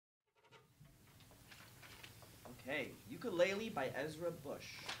Okay, Ukulele by Ezra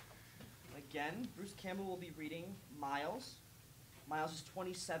Bush. Again, Bruce Campbell will be reading Miles. Miles is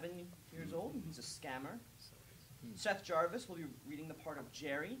 27 years old, and he's a scammer. Seth Jarvis will be reading the part of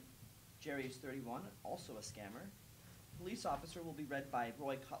Jerry. Jerry is 31, also a scammer. Police officer will be read by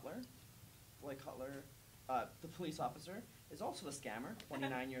Roy Cutler. Roy Cutler, the police officer, is also a scammer,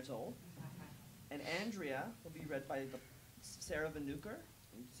 29 years old. And Andrea will be read by Sarah Vanuker.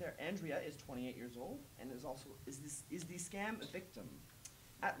 Andrea is 28 years old and is the scam victim.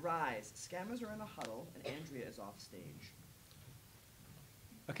 At Rise, scammers are in a huddle and Andrea is off stage.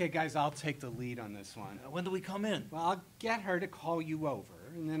 Okay, guys, I'll take the lead on this one. When do we come in? Well, I'll get her to call you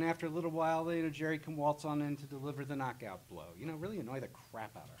over, and then after a little while, Jerry can waltz on in to deliver the knockout blow. Really annoy the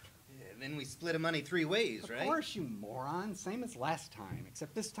crap out of her. Yeah, then we split the money 3 ways, right? Of course, you moron. Same as last time,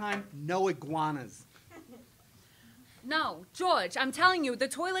 except this time, no iguanas. No, George, I'm telling you, the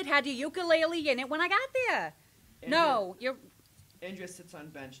toilet had your ukulele in it when I got there. No, you're... Andrea sits on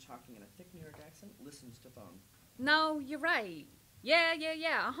bench talking in a thick New York accent, listens to phone. No, you're right. Yeah,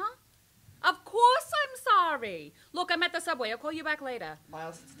 uh-huh. Of course I'm sorry. Look, I'm at the subway. I'll call you back later.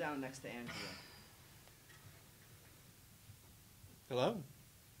 Miles sits down next to Andrea. Hello?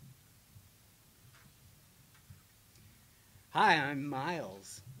 Hi, I'm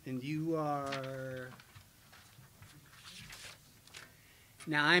Miles, and you are...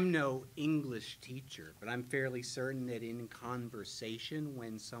 Now, I'm no English teacher, but I'm fairly certain that in conversation,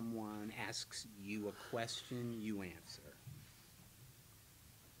 when someone asks you a question, you answer.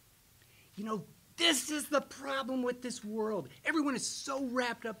 This is the problem with this world. Everyone is so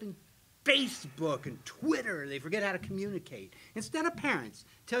wrapped up in Facebook and Twitter, they forget how to communicate. Instead of parents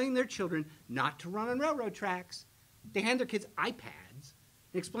telling their children not to run on railroad tracks, they hand their kids iPads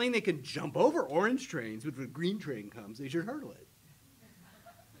and explain they can jump over orange trains, but when a green train comes, they should hurdle it.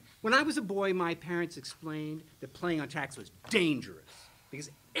 When I was a boy, my parents explained that playing on tracks was dangerous because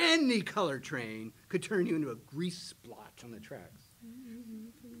any colored train could turn you into a grease splotch on the tracks.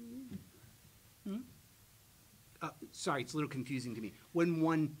 Sorry, it's a little confusing to me. When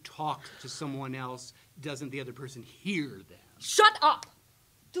one talks to someone else, doesn't the other person hear them? Shut up!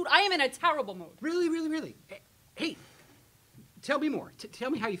 Dude, I am in a terrible mood. Really? Hey, tell me more. Tell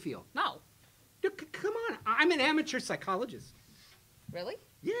me how you feel. No. Dude, come on. I'm an amateur psychologist. Really?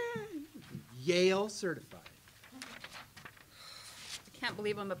 Yeah, Yale certified. I can't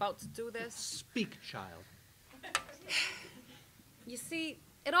believe I'm about to do this. Speak, child. You see,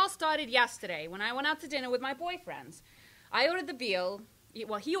 it all started yesterday when I went out to dinner with my boyfriends. I ordered the veal.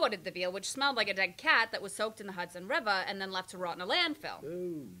 Well, he ordered the veal, which smelled like a dead cat that was soaked in the Hudson River and then left to rot in a landfill.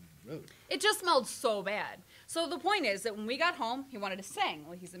 Oh. It just smelled so bad. So the point is that when we got home, he wanted to sing.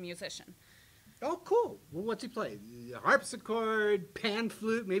 Well, he's a musician. Oh, cool. Well, what's he play? The harpsichord, pan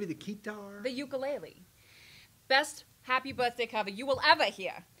flute, maybe the guitar? The ukulele. Best happy birthday cover you will ever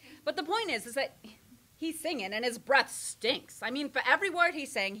hear. But the point is that he's singing and his breath stinks. I mean, for every word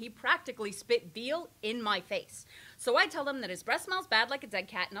he's saying, he practically spit veal in my face. So I tell him that his breath smells bad like a dead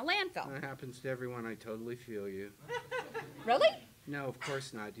cat in a landfill. That happens to everyone. I totally feel you. Really? No, of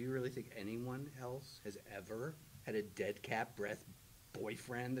course not. Do you really think anyone else has ever had a dead cat breath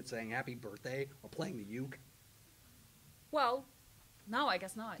boyfriend that's saying happy birthday or playing the uke? Well, no, I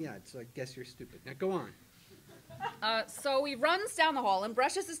guess not. Yeah, so I guess you're stupid. Now go on. So he runs down the hall and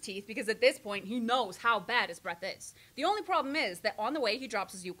brushes his teeth because at this point he knows how bad his breath is. The only problem is that on the way he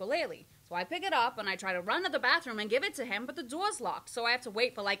drops his ukulele. So I pick it up and I try to run to the bathroom and give it to him, but the door's locked. So I have to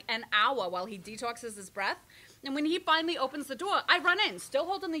wait for like an hour while he detoxes his breath. And when he finally opens the door, I run in, still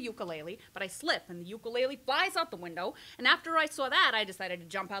holding the ukulele, but I slip and the ukulele flies out the window. And after I saw that, I decided to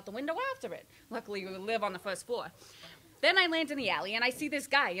jump out the window after it. Luckily, we live on the first floor. Then I land in the alley and I see this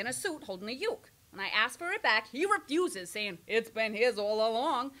guy in a suit holding a uke. When I ask for it back, he refuses, saying, "It's been his all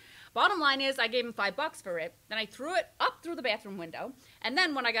along." Bottom line is, I gave him $5 for it. Then I threw it up through the bathroom window. And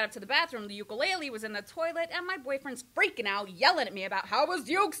then when I got up to the bathroom, the ukulele was in the toilet, and my boyfriend's freaking out, yelling at me about how his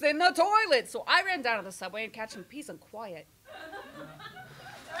uke's in the toilet. So I ran down to the subway and catch him peace and quiet.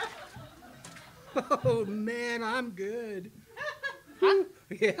 Oh, man, I'm good. Huh?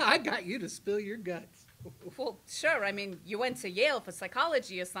 Yeah, I got you to spill your guts. Well, sure. I mean, you went to Yale for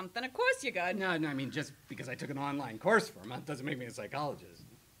psychology or something. Of course you got. No, I mean, just because I took an online course for a month doesn't make me a psychologist.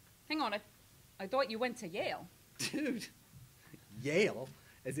 Hang on, I thought you went to Yale. Dude, Yale,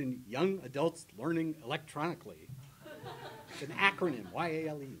 as in Young Adults Learning Electronically. It's an acronym,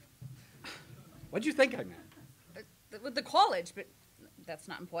 Y-A-L-E. What'd you think I meant? With the college, but that's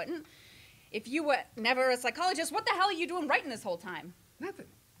not important. If you were never a psychologist, what the hell are you doing writing this whole time? Nothing.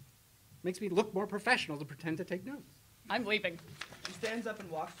 Makes me look more professional to pretend to take notes. I'm leaving. He stands up and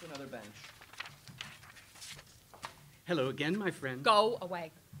walks to another bench. Hello again, my friend. Go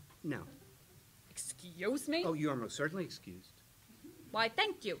away. No. Excuse me? Oh, you are most certainly excused. Why,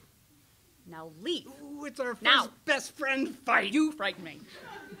 thank you. Now leave. Ooh, it's our first Now. best friend fight. You frighten me.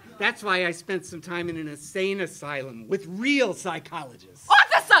 That's why I spent some time in an insane asylum with real psychologists.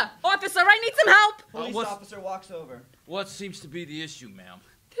 Officer! Officer, I need some help! Police what's- officer walks over. What seems to be the issue, ma'am?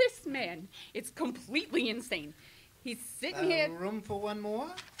 This man is completely insane. He's sitting here. Room for one more?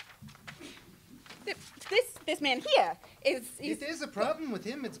 This man here is. If there's a problem with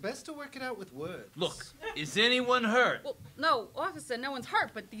him, it's best to work it out with words. Look, is anyone hurt? Well, no, officer, no one's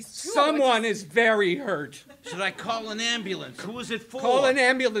hurt, but these two. Someone is very hurt. Should I call an ambulance? Who is it for? Call an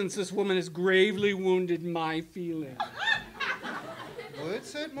ambulance. This woman has gravely wounded my feelings.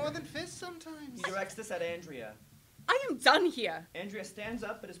 Words hurt more than fists sometimes. He directs this at Andrea. I am done here. Andrea stands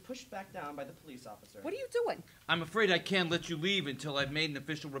up but is pushed back down by the police officer. What are you doing? I'm afraid I can't let you leave until I've made an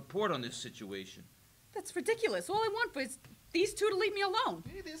official report on this situation. That's ridiculous. All I want is these two to leave me alone.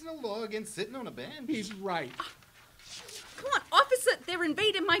 Hey, there's no law against sitting on a bench. He's right. Come on, officer, they're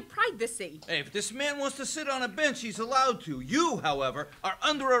invading my privacy. Hey, if this man wants to sit on a bench, he's allowed to. You, however, are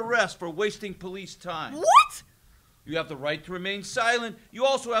under arrest for wasting police time. What? You have the right to remain silent. You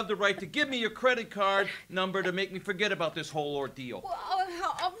also have the right to give me your credit card number to make me forget about this whole ordeal. Well,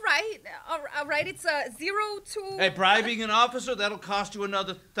 all right. It's 02. Hey, bribing an officer, that'll cost you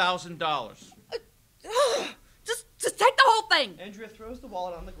another $1,000. Just take the whole thing. Andrea throws the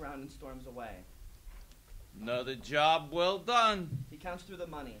wallet on the ground and storms away. Another job well done. He counts through the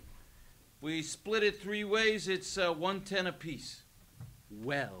money. We split it 3 ways. It's $110 apiece.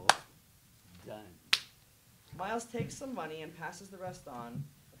 Well done. Miles takes some money and passes the rest on.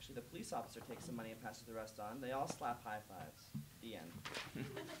 Actually, the police officer takes some money and passes the rest on. They all slap high fives. The end.